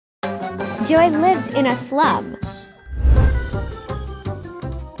Joy lives in a slum.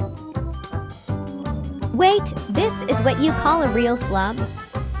 Wait, this is what you call a real slum?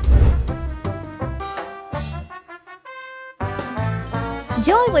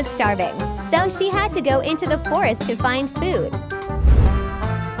 Joy was starving, so she had to go into the forest to find food.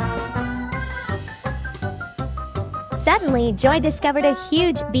 Suddenly, Joy discovered a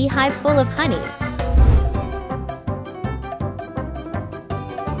huge beehive full of honey.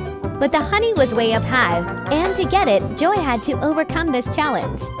 But the honey was way up high, and to get it, Joy had to overcome this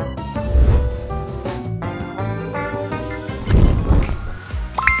challenge.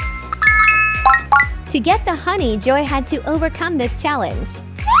 To get the honey, Joy had to overcome this challenge.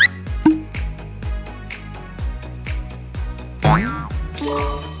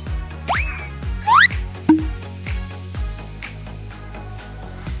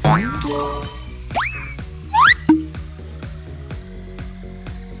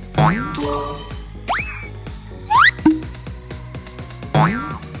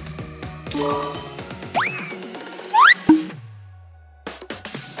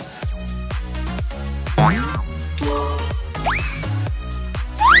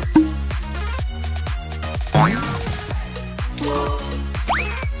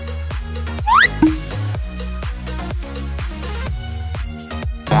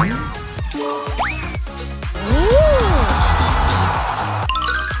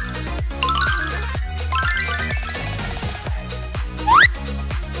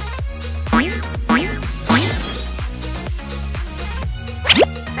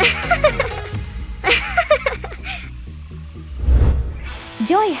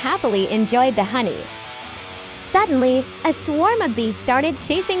 Joy happily enjoyed the honey. Suddenly, a swarm of bees started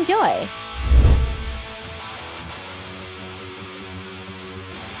chasing Joy.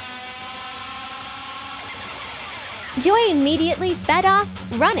 Joy immediately sped off,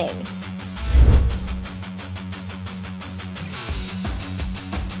 running.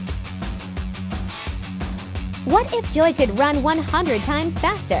 What if Joy could run 100 times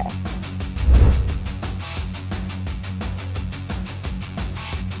faster?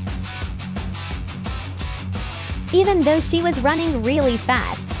 Even though she was running really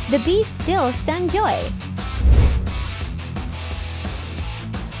fast, the bees still stung Joy.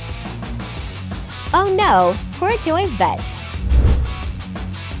 Oh no, poor Joy's vet.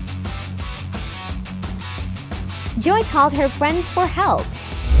 Joy called her friends for help.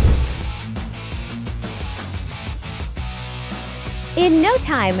 In no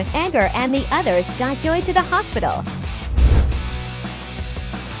time, Edgar and the others got Joy to the hospital.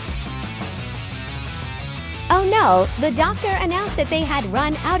 Oh no, the doctor announced that they had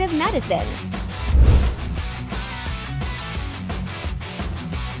run out of medicine.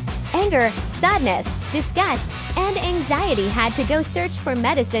 Anger, sadness, disgust, and anxiety had to go search for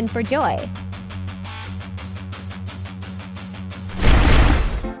medicine for Joy.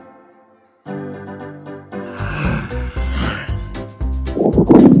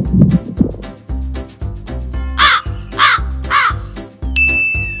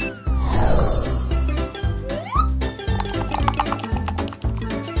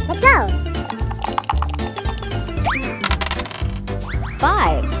 Let's go!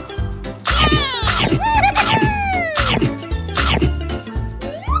 5.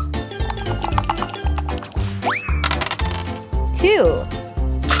 2.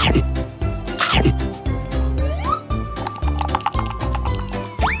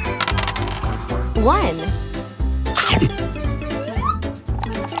 1.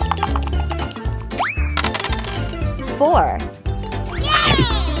 4.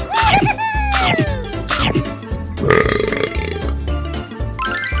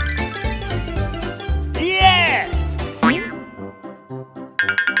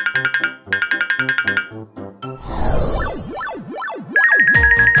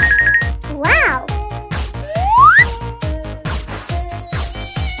 Wow!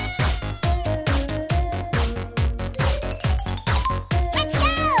 Let's go!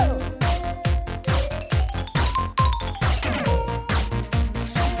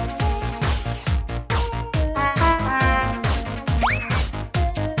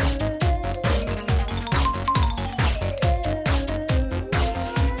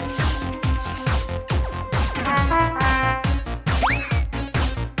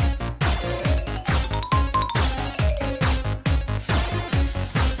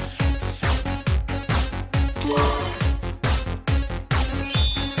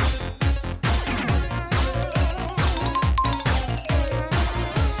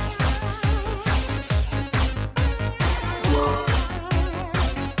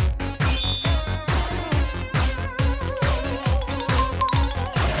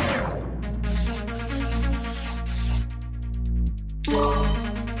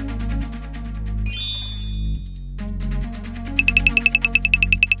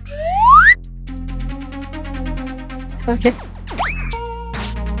 Okay.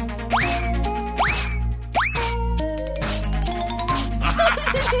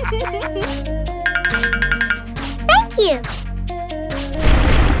 Thank you.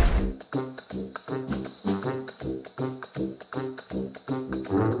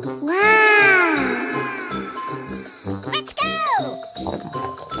 Wow. Let's go.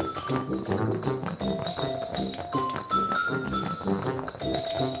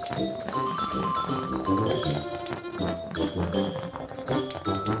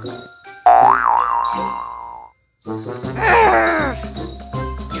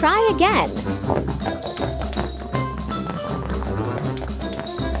 Try again.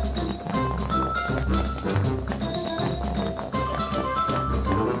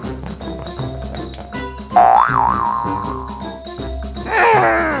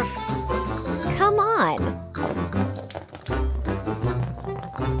 Come on.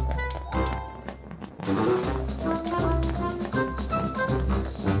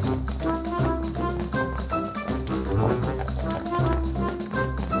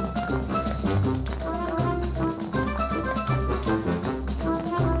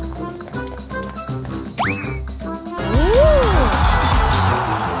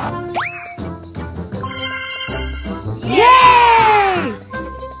 Yay!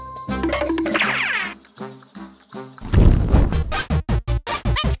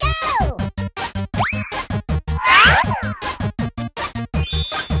 Let's go.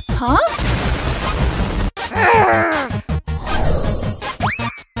 Huh?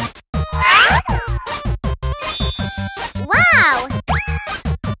 Wow.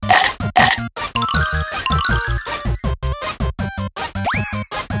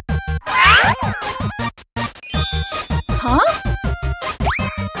 Huh?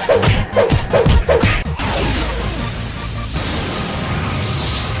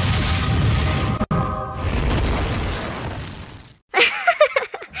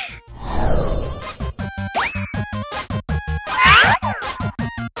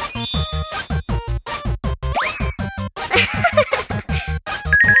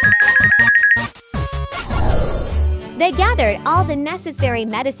 They gathered all the necessary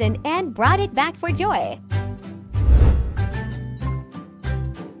medicine and brought it back for Joy.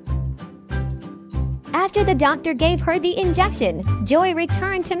 After the doctor gave her the injection, Joy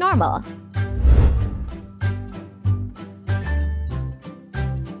returned to normal.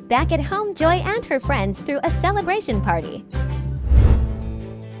 Back at home, Joy and her friends threw a celebration party.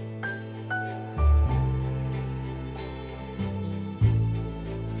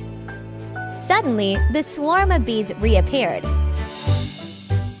 Suddenly, the swarm of bees reappeared.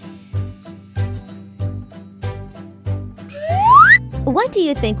 What do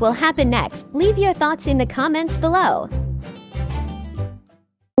you think will happen next? Leave your thoughts in the comments below.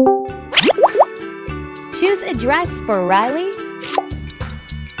 Choose a dress for Riley.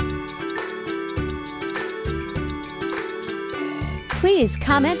 Please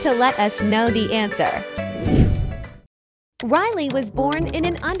comment to let us know the answer. Riley was born in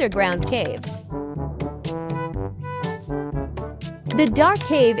an underground cave. The dark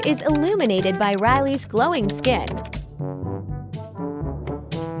cave is illuminated by Riley's glowing skin.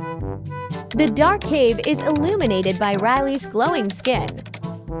 The dark cave is illuminated by Riley's glowing skin.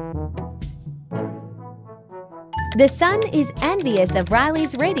 The sun is envious of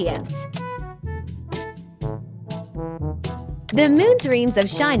Riley's radiance. The moon dreams of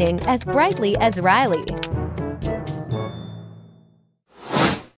shining as brightly as Riley.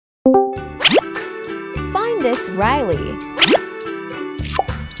 Find this Riley.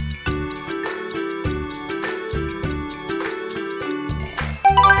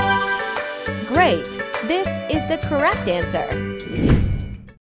 Great! This is the correct answer.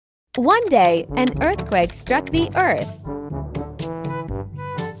 One day, an earthquake struck the Earth.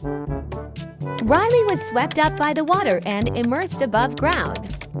 Riley was swept up by the water and immersed above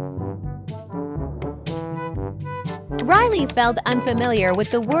ground. Riley felt unfamiliar with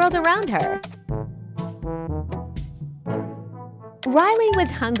the world around her. Riley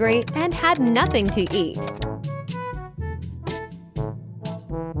was hungry and had nothing to eat.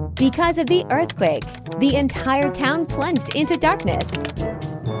 Because of the earthquake, the entire town plunged into darkness.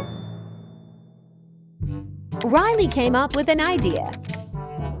 Riley came up with an idea.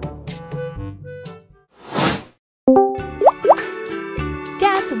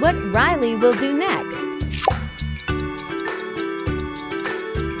 Guess what Riley will do next?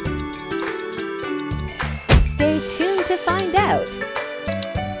 Stay tuned to find out.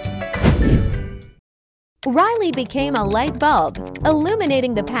 Riley became a light bulb,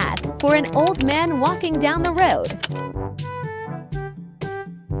 illuminating the path for an old man walking down the road.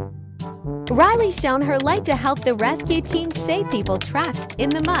 Riley shone her light to help the rescue team save people trapped in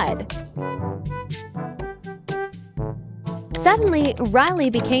the mud. Suddenly, Riley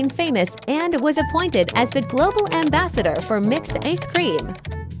became famous and was appointed as the global ambassador for mixed ice cream.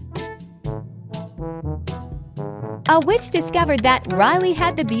 A witch discovered that Riley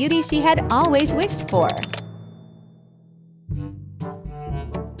had the beauty she had always wished for.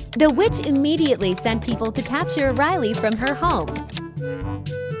 The witch immediately sent people to capture Riley from her home.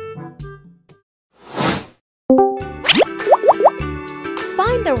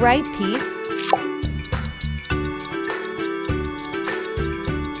 Find the right piece.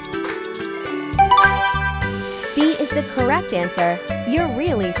 B is the correct answer. You're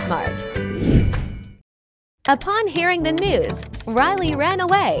really smart. Upon hearing the news, Riley ran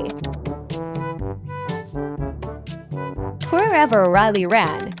away. Wherever Riley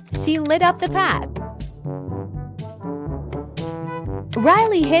ran, she lit up the path.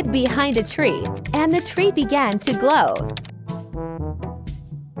 Riley hid behind a tree, and the tree began to glow.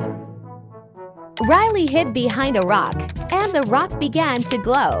 Riley hid behind a rock, and the rock began to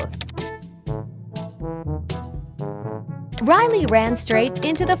glow. Riley ran straight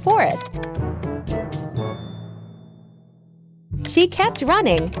into the forest. She kept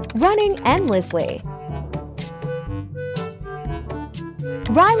running, running endlessly.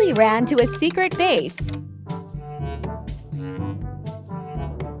 Riley ran to a secret base.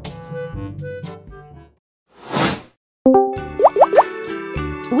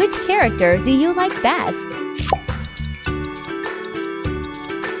 Which character do you like best?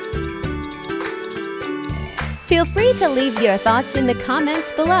 Feel free to leave your thoughts in the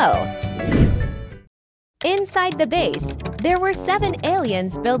comments below. Inside the base, there were 7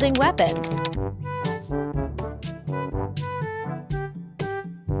 aliens building weapons.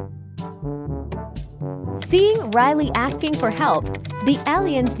 Seeing Riley asking for help, the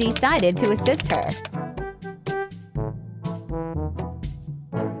aliens decided to assist her.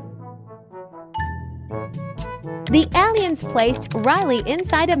 The aliens placed Riley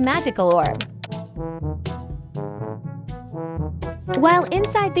inside a magical orb. While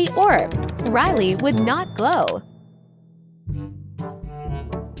inside the orb, Riley would not glow.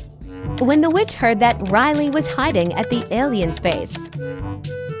 When the witch heard that Riley was hiding at the alien space,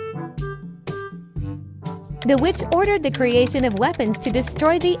 the witch ordered the creation of weapons to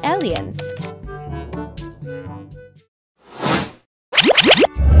destroy the aliens.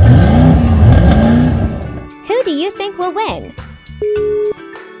 Who do you think will win?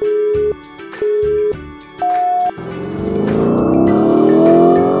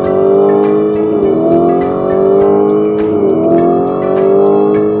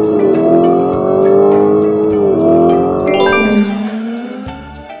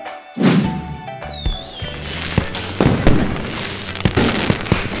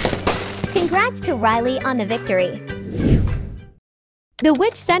 Congrats to Riley on the victory. The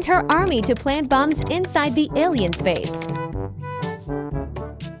witch sent her army to plant bombs inside the alien space.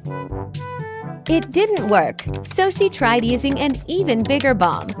 It didn't work, so she tried using an even bigger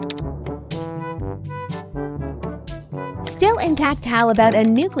bomb. Still intact, how about a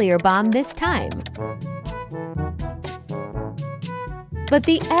nuclear bomb this time? But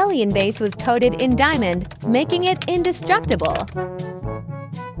the alien base was coated in diamond, making it indestructible.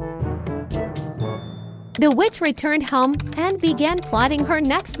 The witch returned home and began plotting her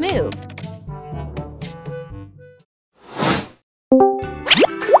next move.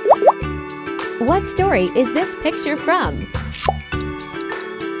 What story is this picture from?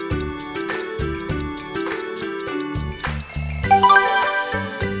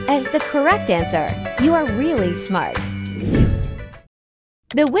 As the correct answer, you are really smart.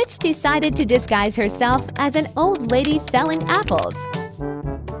 The witch decided to disguise herself as an old lady selling apples.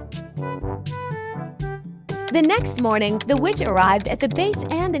 The next morning, the witch arrived at the base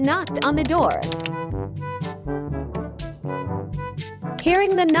and knocked on the door.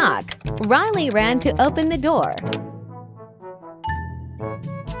 Hearing the knock, Riley ran to open the door.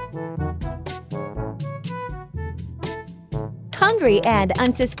 Hungry and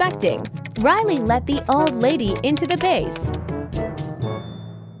unsuspecting, Riley let the old lady into the base.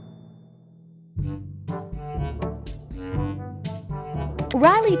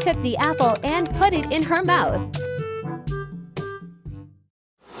 Riley took the apple and put it in her mouth.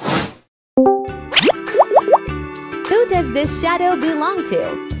 Who does this shadow belong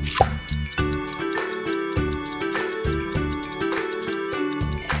to?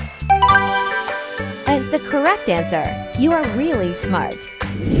 As the correct answer, you are really smart.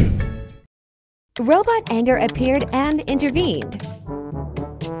 Robot Anger appeared and intervened.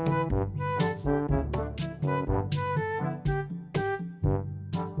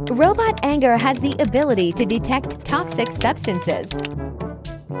 Robot anger has the ability to detect toxic substances.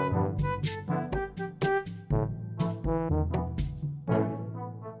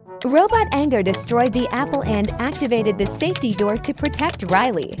 Robot anger destroyed the apple and activated the safety door to protect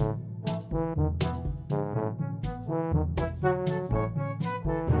Riley.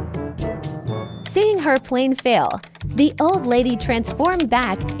 Seeing her plan fail, the old lady transformed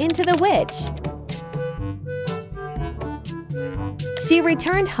back into the witch. She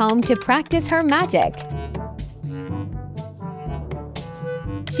returned home to practice her magic.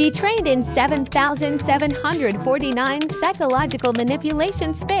 She trained in 7,749 psychological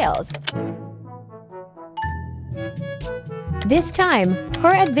manipulation spells. This time,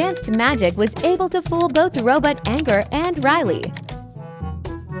 her advanced magic was able to fool both Robot Anger and Riley.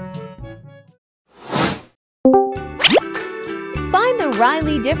 Find the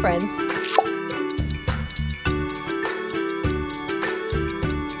Riley difference.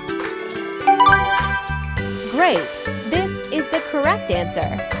 Great! This is the correct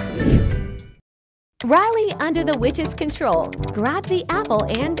answer. Riley, under the witch's control, grabbed the apple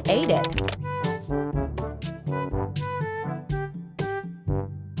and ate it.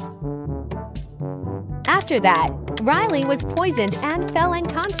 After that, Riley was poisoned and fell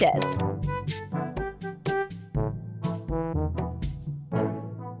unconscious.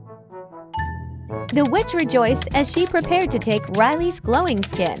 The witch rejoiced as she prepared to take Riley's glowing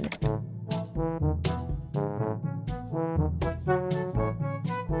skin.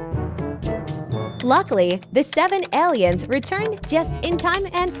 Luckily, the 7 aliens returned just in time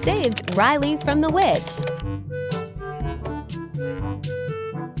and saved Riley from the witch.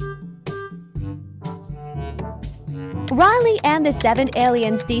 Riley and the 7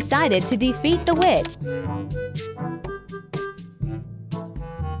 aliens decided to defeat the witch.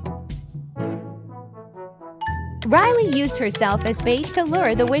 Riley used herself as bait to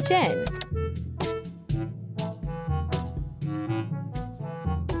lure the witch in.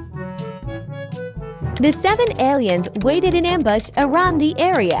 The 7 aliens waited in ambush around the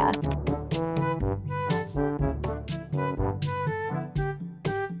area.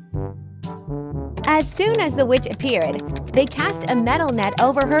 As soon as the witch appeared, they cast a metal net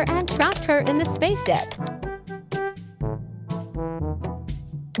over her and trapped her in the spaceship.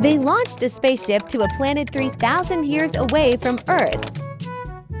 They launched the spaceship to a planet 3,000 years away from Earth.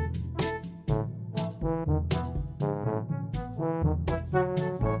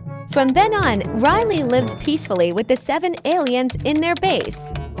 From then on, Riley lived peacefully with the 7 aliens in their base.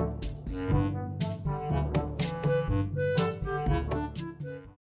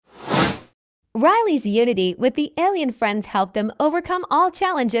 Riley's unity with the alien friends helped them overcome all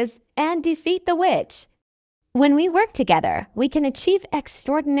challenges and defeat the witch. When we work together, we can achieve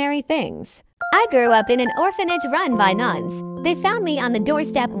extraordinary things. I grew up in an orphanage run by nuns. They found me on the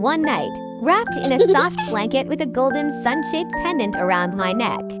doorstep one night, wrapped in a soft blanket with a golden sun-shaped pendant around my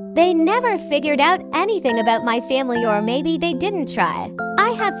neck. They never figured out anything about my family, or maybe they didn't try.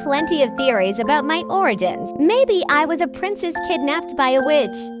 I have plenty of theories about my origins. Maybe I was a princess kidnapped by a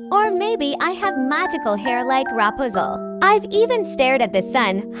witch. Or maybe I have magical hair like Rapunzel. I've even stared at the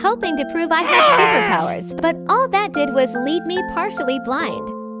sun, hoping to prove I had superpowers, but all that did was leave me partially blind.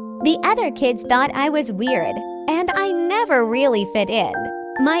 The other kids thought I was weird, and I never really fit in.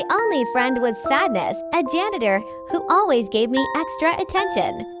 My only friend was Sadness, a janitor who always gave me extra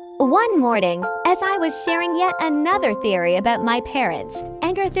attention. One morning, as I was sharing yet another theory about my parents,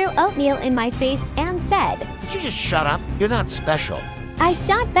 Anger threw oatmeal in my face and said, "Would you just shut up? You're not special." I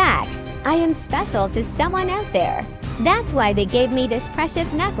shot back, "I am special to someone out there. That's why they gave me this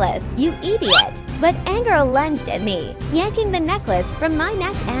precious necklace, you idiot." But Anger lunged at me, yanking the necklace from my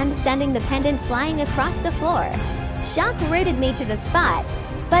neck and sending the pendant flying across the floor. Shock rooted me to the spot,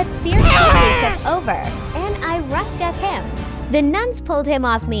 but fear quickly took over, and I rushed at him. The nuns pulled him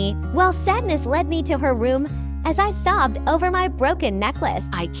off me, while Sadness led me to her room as I sobbed over my broken necklace.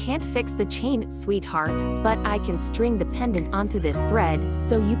 "I can't fix the chain, sweetheart, but I can string the pendant onto this thread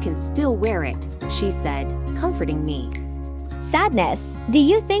so you can still wear it," she said, comforting me. Sadness, do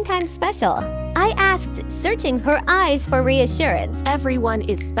you think I'm special? I asked, searching her eyes for reassurance. "Everyone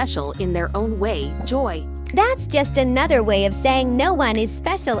is special in their own way, Joy." That's just another way of saying no one is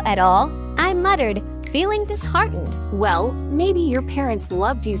special at all, I muttered, feeling disheartened. "Well, maybe your parents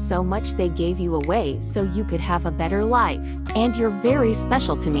loved you so much they gave you away so you could have a better life. And you're very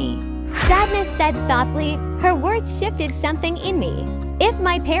special to me." Sadness said softly, her words shifted something in me. If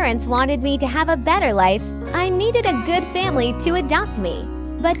my parents wanted me to have a better life, I needed a good family to adopt me.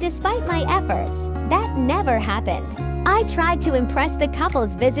 But despite my efforts, that never happened. I tried to impress the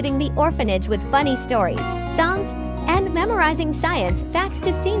couples visiting the orphanage with funny stories, songs, and and memorizing science facts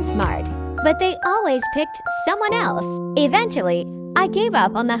to seem smart. But they always picked someone else. Eventually, I gave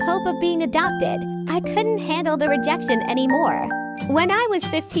up on the hope of being adopted. I couldn't handle the rejection anymore. When I was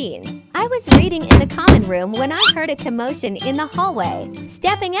 15, I was reading in the common room when I heard a commotion in the hallway.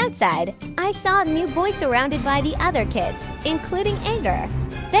 Stepping outside, I saw a new boy surrounded by the other kids, including Anger.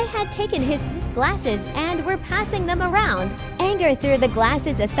 They had taken his glasses and were passing them around. Anger threw the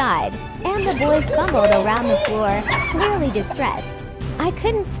glasses aside, and the boy fumbled around the floor, clearly distressed. I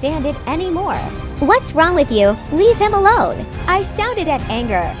couldn't stand it anymore. What's wrong with you? Leave him alone. I shouted at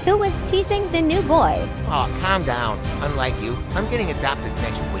Anger, who was teasing the new boy. Oh, calm down. Unlike you, I'm getting adopted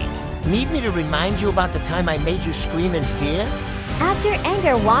next week. Need me to remind you about the time I made you scream in fear? After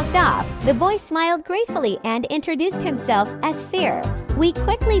Anger walked off, the boy smiled gratefully and introduced himself as Fear. We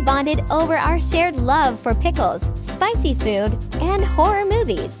quickly bonded over our shared love for pickles, spicy food, and horror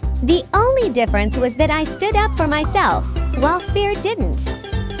movies. The only difference was that I stood up for myself, while Fear didn't.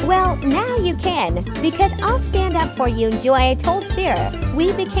 Well, now you can, because I'll stand up for you, Joy told Fear.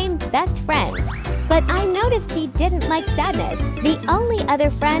 We became best friends. But I noticed he didn't like Sadness, the only other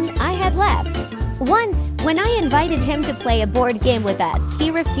friend I had left. Once, when I invited him to play a board game with us, he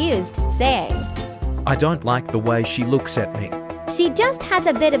refused, saying, I don't like the way she looks at me. She just has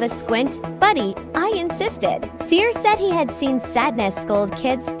a bit of a squint, buddy, I insisted. Fear said he had seen Sadness scold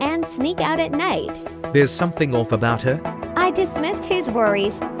kids and sneak out at night. There's something off about her. I dismissed his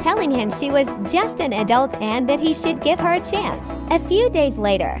worries, telling him she was just an adult and that he should give her a chance. A few days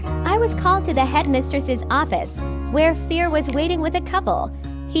later, I was called to the headmistress's office, where Fear was waiting with a couple.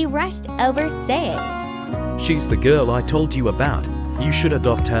 He rushed over, saying, She's the girl I told you about. You should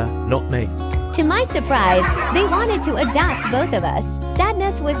adopt her, not me. To my surprise, they wanted to adopt both of us.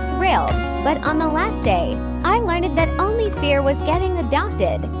 Sadness was thrilled, but on the last day, I learned that only Fear was getting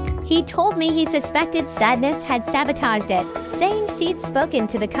adopted. He told me he suspected Sadness had sabotaged it, saying she'd spoken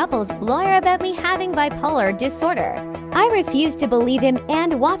to the couple's lawyer about me having bipolar disorder. I refused to believe him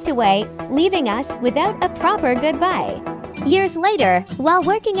and walked away, leaving us without a proper goodbye. Years later, while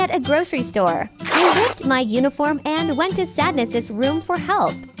working at a grocery store, I ripped my uniform and went to Sadness's room for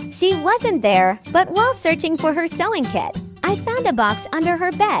help. She wasn't there, but while searching for her sewing kit, I found a box under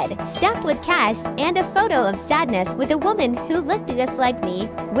her bed, stuffed with cash and a photo of Sadness with a woman who looked just like me,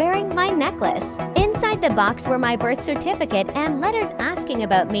 wearing my necklace. Inside the box were my birth certificate and letters asking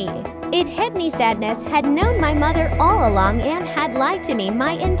about me. It hit me Sadness had known my mother all along and had lied to me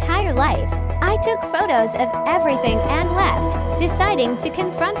my entire life. I took photos of everything and left, deciding to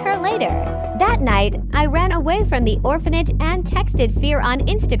confront her later. That night, I ran away from the orphanage and texted Fear on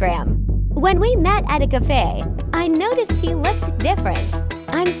Instagram. When we met at a cafe, I noticed he looked different.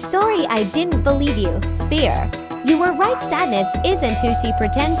 I'm sorry I didn't believe you, Fear. You were right, Sadness isn't who she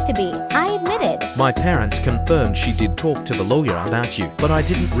pretends to be, I admitted. My parents confirmed she did talk to the lawyer about you, but I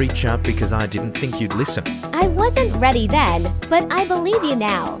didn't reach out because I didn't think you'd listen. I wasn't ready then, but I believe you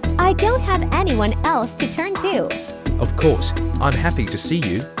now. I don't have anyone else to turn to. Of course, I'm happy to see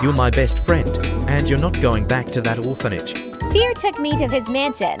you. You're my best friend, and you're not going back to that orphanage. Fear took me to his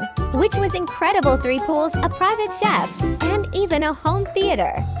mansion, which was incredible: 3 pools, a private chef, and even a home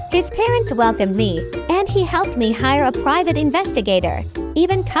theater. His parents welcomed me, and he helped me hire a private investigator,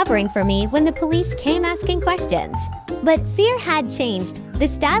 even covering for me when the police came asking questions. But Fear had changed. The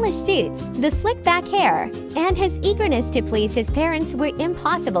stylish suits, the slick back hair, and his eagerness to please his parents were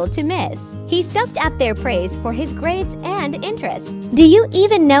impossible to miss. He soaked up their praise for his grades and interests. Do you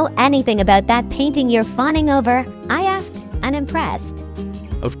even know anything about that painting you're fawning over? I asked, unimpressed.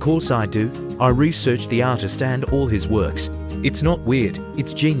 Of course I do. I researched the artist and all his works. It's not weird,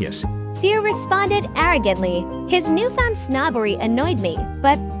 it's genius. Fear responded arrogantly. His newfound snobbery annoyed me,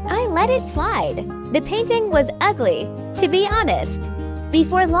 but I let it slide. The painting was ugly, to be honest.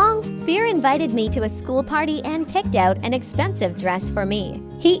 Before long, Fear invited me to a school party and picked out an expensive dress for me.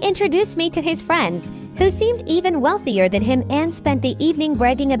 He introduced me to his friends, who seemed even wealthier than him, and spent the evening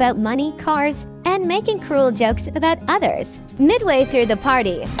bragging about money, cars, and making cruel jokes about others. Midway through the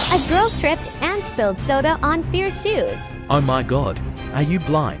party, a girl tripped and spilled soda on Fear's shoes. Oh my god, are you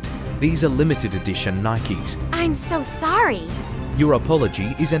blind? These are limited edition Nikes. I'm so sorry. Your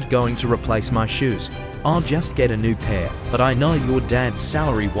apology isn't going to replace my shoes. I'll just get a new pair, but I know your dad's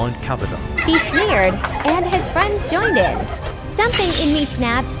salary won't cover them. He sneered, and his friends joined in. Something in me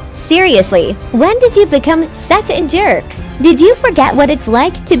snapped. Seriously, when did you become such a jerk? Did you forget what it's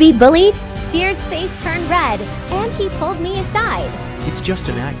like to be bullied? Fear's face turned red, and he pulled me aside. It's just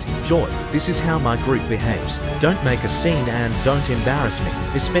an act, Joy. This is how my group behaves. Don't make a scene and don't embarrass me,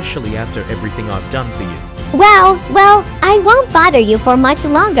 especially after everything I've done for you. Well, I won't bother you for much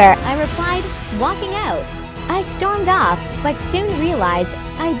longer, I replied, walking out. I stormed off, but soon realized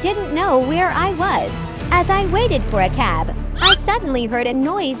I didn't know where I was. As I waited for a cab, I suddenly heard a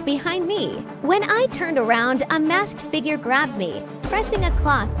noise behind me. When I turned around, a masked figure grabbed me, pressing a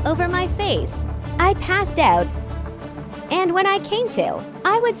cloth over my face. I passed out, and when I came to,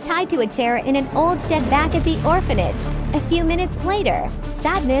 I was tied to a chair in an old shed back at the orphanage. A few minutes later,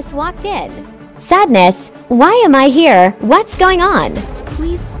 Sadness walked in. Sadness, why am I here? What's going on?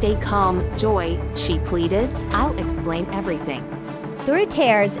 Please stay calm, Joy, she pleaded. I'll explain everything. Through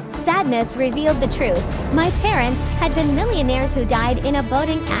tears, Sadness revealed the truth. My parents had been millionaires who died in a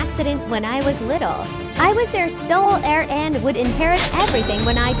boating accident when I was little. I was their sole heir and would inherit everything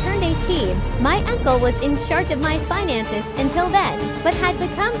when I turned 18. My uncle was in charge of my finances until then, but had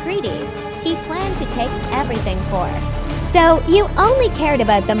become greedy. He planned to take everything for. So, you only cared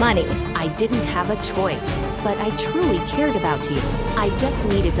about the money. I didn't have a choice, but I truly cared about you. I just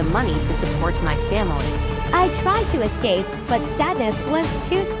needed the money to support my family. I tried to escape, but Sadness was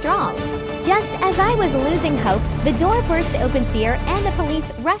too strong. Just as I was losing hope, the door burst open fear and the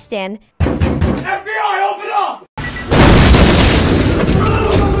police rushed in. FBI, open up!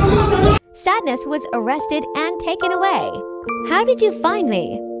 Sadness was arrested and taken away. How did you find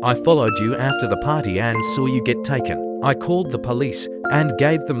me? I followed you after the party and saw you get taken. I called the police and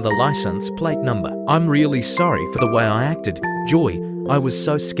gave them the license plate number. I'm really sorry for the way I acted. Joy, I was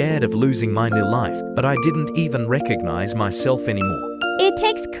so scared of losing my new life, but I didn't even recognize myself anymore. It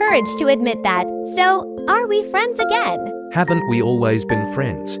takes courage to admit that. So, are we friends again? Haven't we always been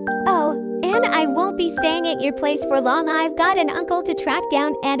friends? Oh, and I won't be staying at your place for long. I've got an uncle to track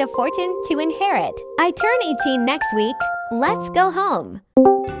down and a fortune to inherit. I turn 18 next week. Let's go home.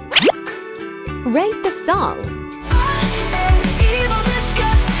 Rate the song.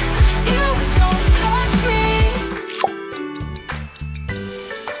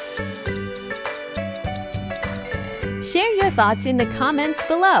 Share your thoughts in the comments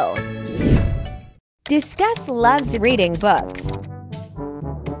below. Discuss loves reading books.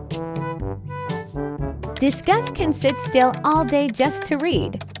 Discuss can sit still all day just to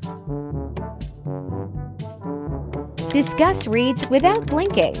read. Discuss reads without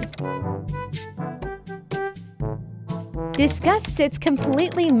blinking. Discuss sits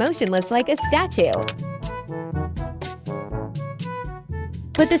completely motionless like a statue.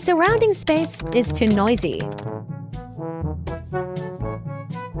 But the surrounding space is too noisy.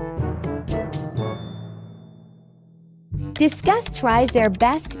 Discuss tries their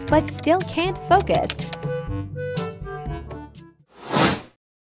best but still can't focus.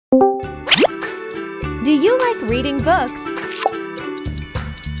 Do you like reading books?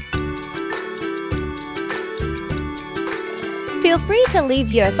 Feel free to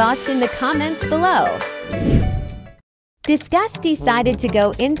leave your thoughts in the comments below. Discuss decided to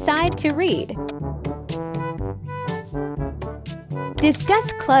go inside to read.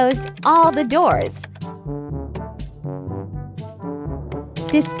 Discuss closed all the doors.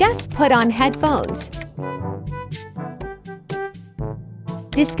 Discuss put on headphones.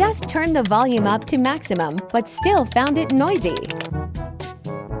 Discuss turned the volume up to maximum but still found it noisy.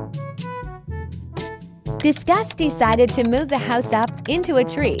 Discuss decided to move the house up into a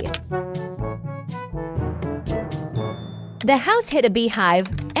tree. The house hit a beehive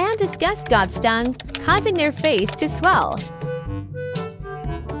and Discuss got stung, causing their face to swell.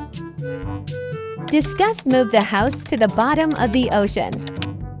 Discuss moved the house to the bottom of the ocean.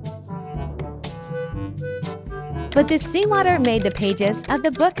 But the seawater made the pages of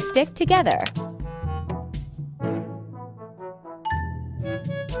the book stick together.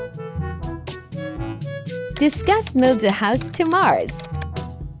 Discuss moved the house to Mars.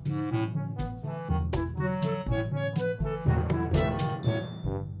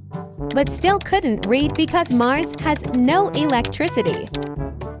 But still couldn't read because Mars has no electricity.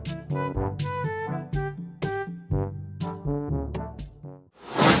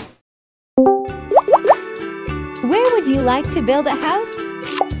 Where would you like to build a house?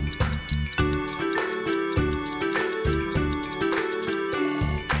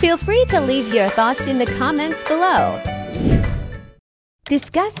 Feel free to leave your thoughts in the comments below.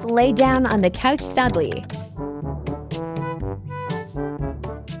 Discuss lay down on the couch sadly.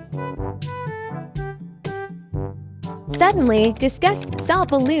 Suddenly, Discuss saw a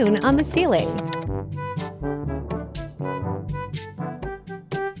balloon on the ceiling.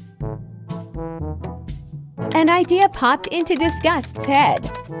 An idea popped into Disgust's head.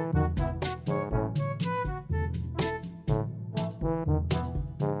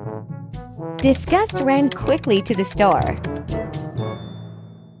 Disgust ran quickly to the store.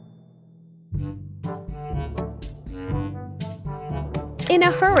 In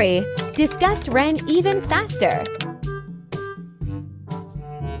a hurry, disgust ran even faster.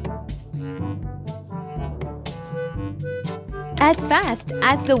 As fast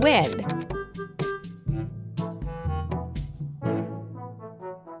as the wind.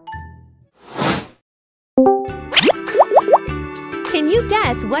 Can you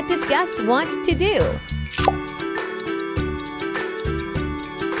guess what disgust wants to do?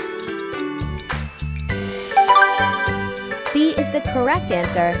 B is the correct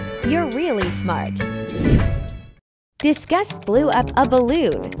answer. You're really smart. Disgust blew up a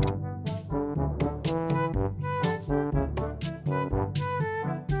balloon.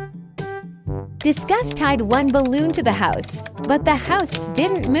 Disgust tied one balloon to the house, but the house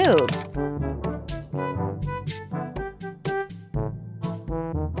didn't move.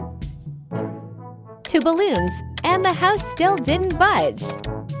 Two balloons, and the house still didn't budge.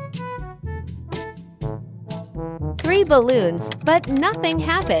 3 balloons, but nothing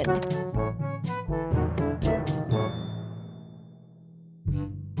happened.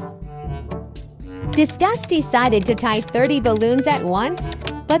 Disgust decided to tie 30 balloons at once,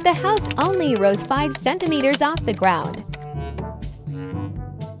 but the house only rose 5 centimeters off the ground.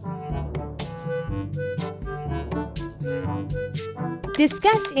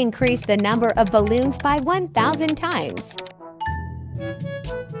 Disgust increased the number of balloons by 1,000 times.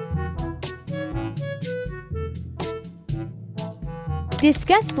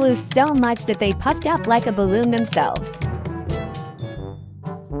 Disgust blew so much that they puffed up like a balloon themselves.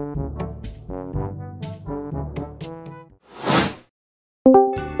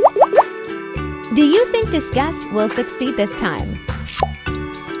 Do you think disgust will succeed this time?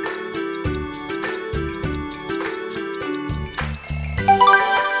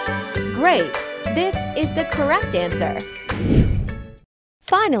 Great! This is the correct answer.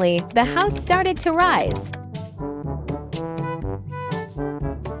 Finally, the house started to rise.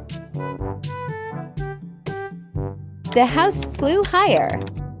 The house flew higher.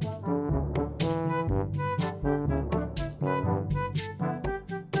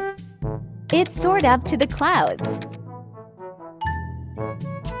 It soared up to the clouds.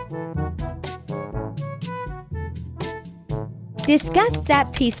 Disgust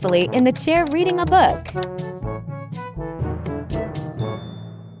sat peacefully in the chair reading a book.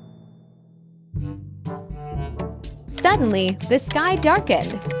 Suddenly, the sky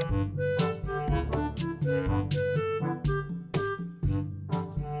darkened.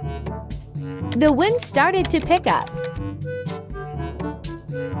 The wind started to pick up.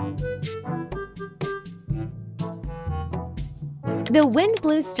 The wind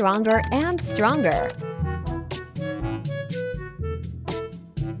blew stronger and stronger.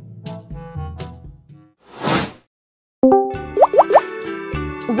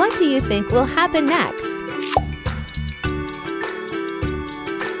 What do you think will happen next?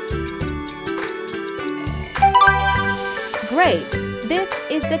 Great! This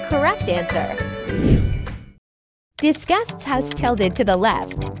is the correct answer. Disgust's house tilted to the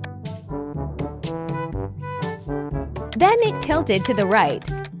left. Then it tilted to the right.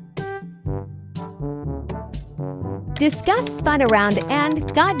 Disgust spun around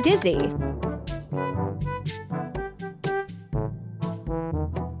and got dizzy.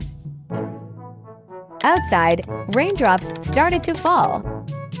 Outside, raindrops started to fall.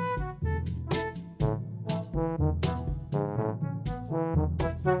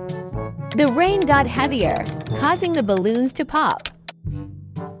 The rain got heavier, causing the balloons to pop.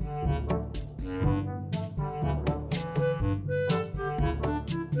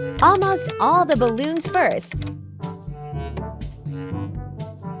 Almost all the balloons burst.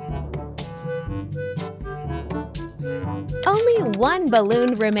 Only one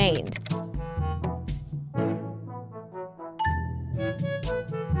balloon remained.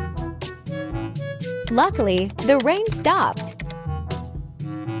 Luckily, the rain stopped.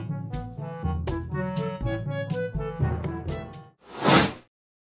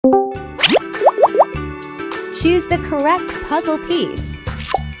 Choose the correct puzzle piece.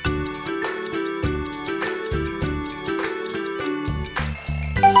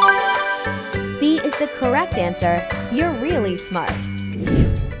 B is the correct answer. You're really smart.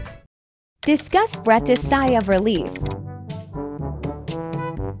 Disgust breathed a sigh of relief.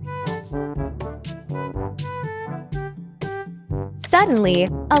 Suddenly,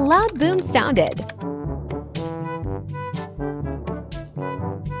 a loud boom sounded.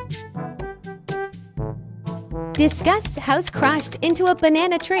 Disgust's house crashed into a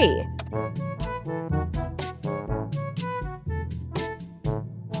banana tree.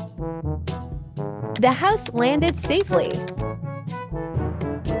 The house landed safely.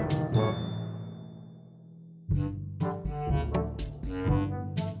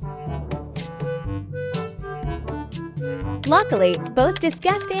 Luckily, both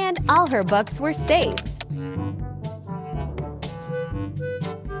disgust and all her books were safe.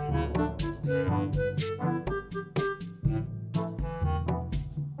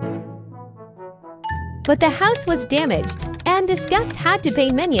 But the house was damaged, and Disgust had to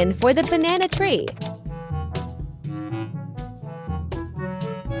pay Minion for the banana tree.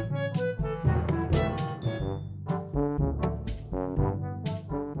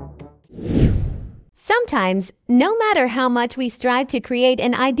 Sometimes, no matter how much we strive to create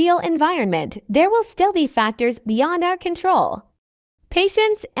an ideal environment, there will still be factors beyond our control.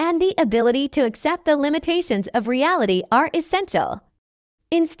 Patience and the ability to accept the limitations of reality are essential.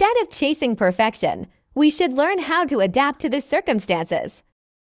 Instead of chasing perfection, we should learn how to adapt to the circumstances.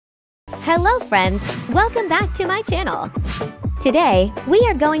 Hello friends, welcome back to my channel. Today, we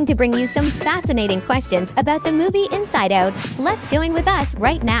are going to bring you some fascinating questions about the movie Inside Out. Let's join with us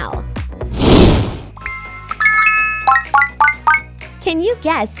right now. Can you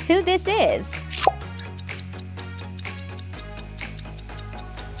guess who this is?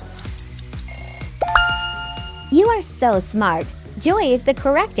 You are so smart. Joy is the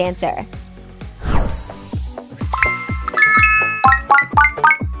correct answer.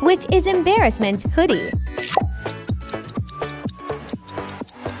 Which is Embarrassment's hoodie?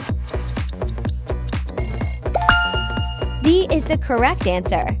 D is the correct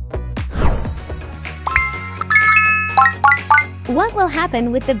answer. What will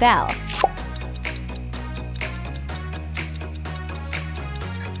happen with the bell?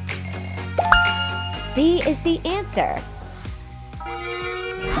 B is the answer.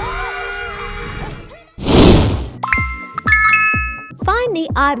 Find the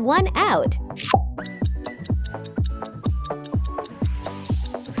odd one out.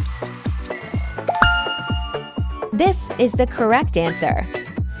 This is the correct answer.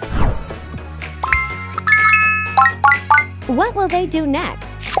 What will they do next?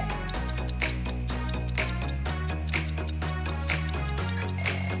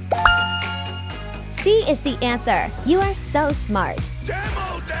 C is the answer. You are so smart.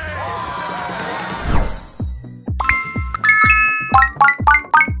 Demo day!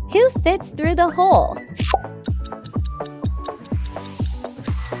 Who fits through the hole?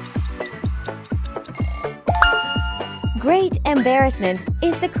 Great Embarrassment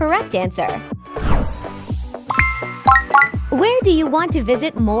is the correct answer. Where do you want to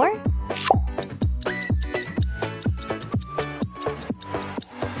visit more?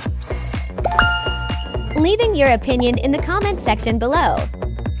 Leaving your opinion in the comment section below.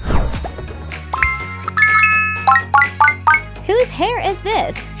 Whose hair is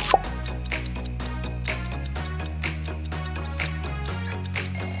this?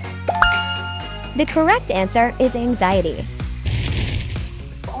 The correct answer is anxiety.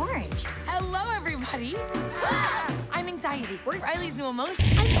 Orange. Hello, everybody. I'm anxiety. We're Riley's new emotion.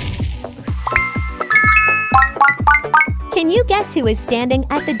 Can you guess who is standing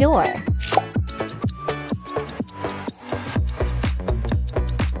at the door?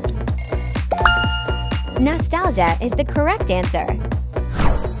 Nostalgia is the correct answer.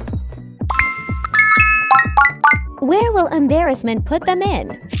 Where will embarrassment put them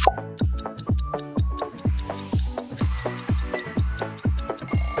in?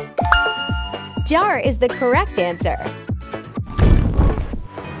 Jar is the correct answer.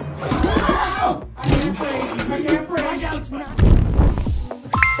 It's not.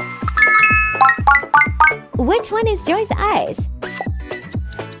 Which one is Joy's eyes?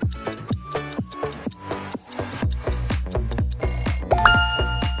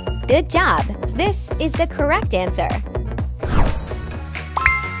 Good job. This is the correct answer.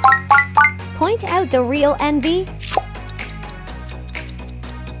 Point out the real envy.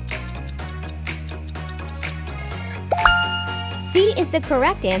 C is the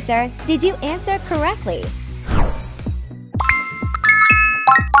correct answer. Did you answer correctly?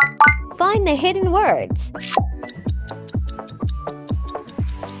 Find the hidden words.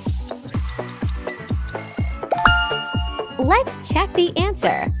 Let's check the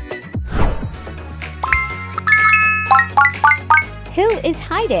answer. Who is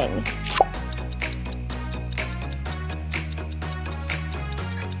hiding?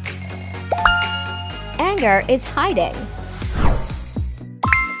 Anger is hiding.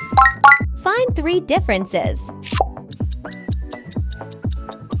 Find 3 differences.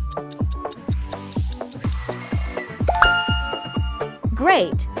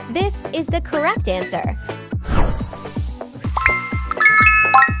 Great! This is the correct answer.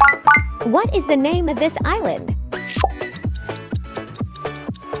 What is the name of this island?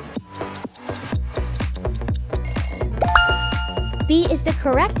 B is the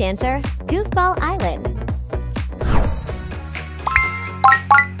correct answer, Goofball Island.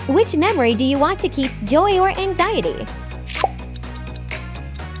 Which memory do you want to keep, joy or anxiety?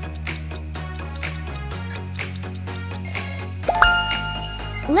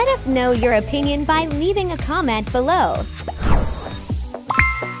 Let us know your opinion by leaving a comment below.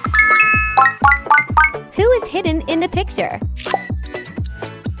 Who is hidden in the picture?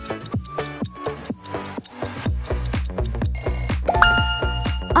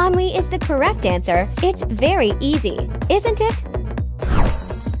 Ennui is the correct answer. It's very easy, isn't it?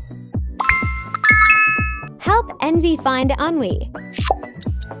 Help Envy find ennui.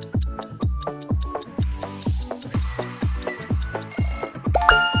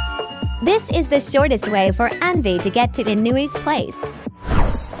 This is the shortest way for Envy to get to Ennui's place.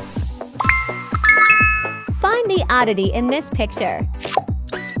 Find the oddity in this picture.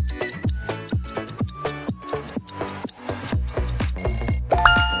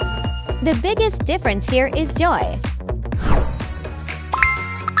 The biggest difference here is joy.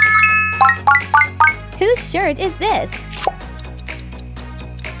 Whose shirt is this?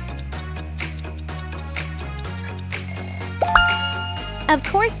 Of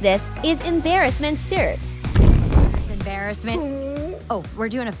course, this is Embarrassment's shirt. Embarrassment. Oh, we're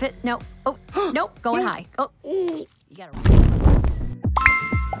doing a fit. No. Oh, nope. Going high. Oh, you gotta.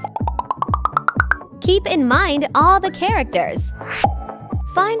 Keep in mind all the characters.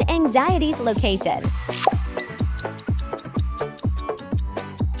 Find Anxiety's location.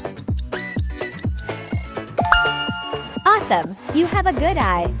 Awesome! You have a good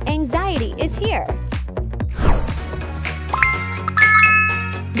eye. Anxiety is here.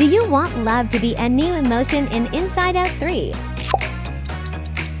 Do you want love to be a new emotion in Inside Out 3?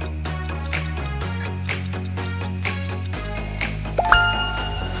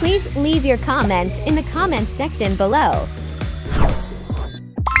 Please leave your comments in the comments section below.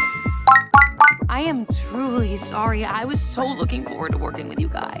 I am truly sorry. I was so looking forward to working with you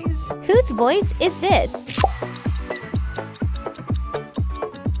guys. Whose voice is this?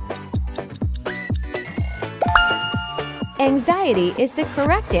 Anxiety is the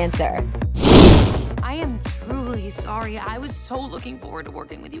correct answer. I am truly sorry. I was so looking forward to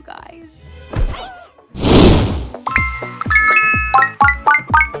working with you guys.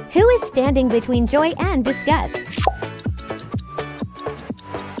 Who is standing between joy and disgust?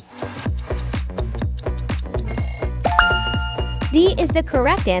 D is the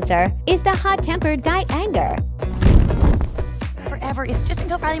correct answer. Is the hot-tempered guy anger? Forever. It's just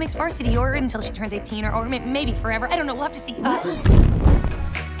until Riley makes varsity or until she turns 18 or maybe forever. I don't know. We'll have to see.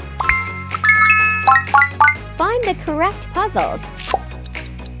 Find the correct puzzles.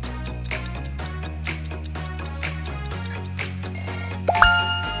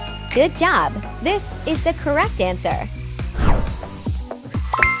 Good job. This is the correct answer.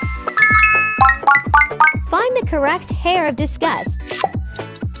 Find the correct hair of disgust.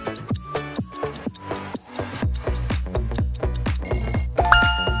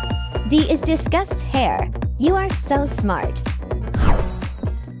 D is disgust's hair. You are so smart.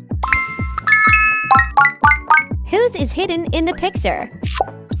 Whose is hidden in the picture?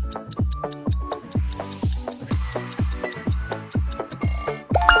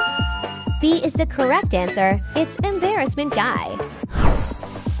 B is the correct answer. It's Embarrassment Guy.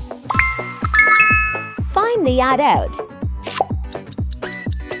 Find the odd out.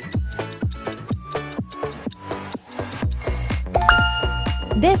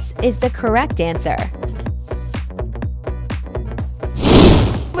 This is the correct answer.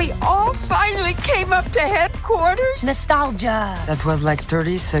 We all finally came up to headquarters. Nostalgia. That was like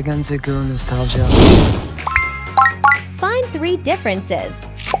 30 seconds ago, nostalgia. Find 3 differences.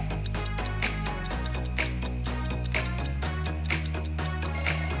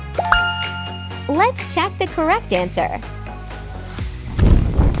 Let's check the correct answer.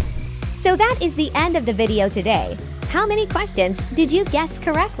 So that is the end of the video today. How many questions did you guess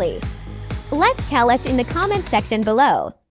correctly? Let's tell us in the comment section below.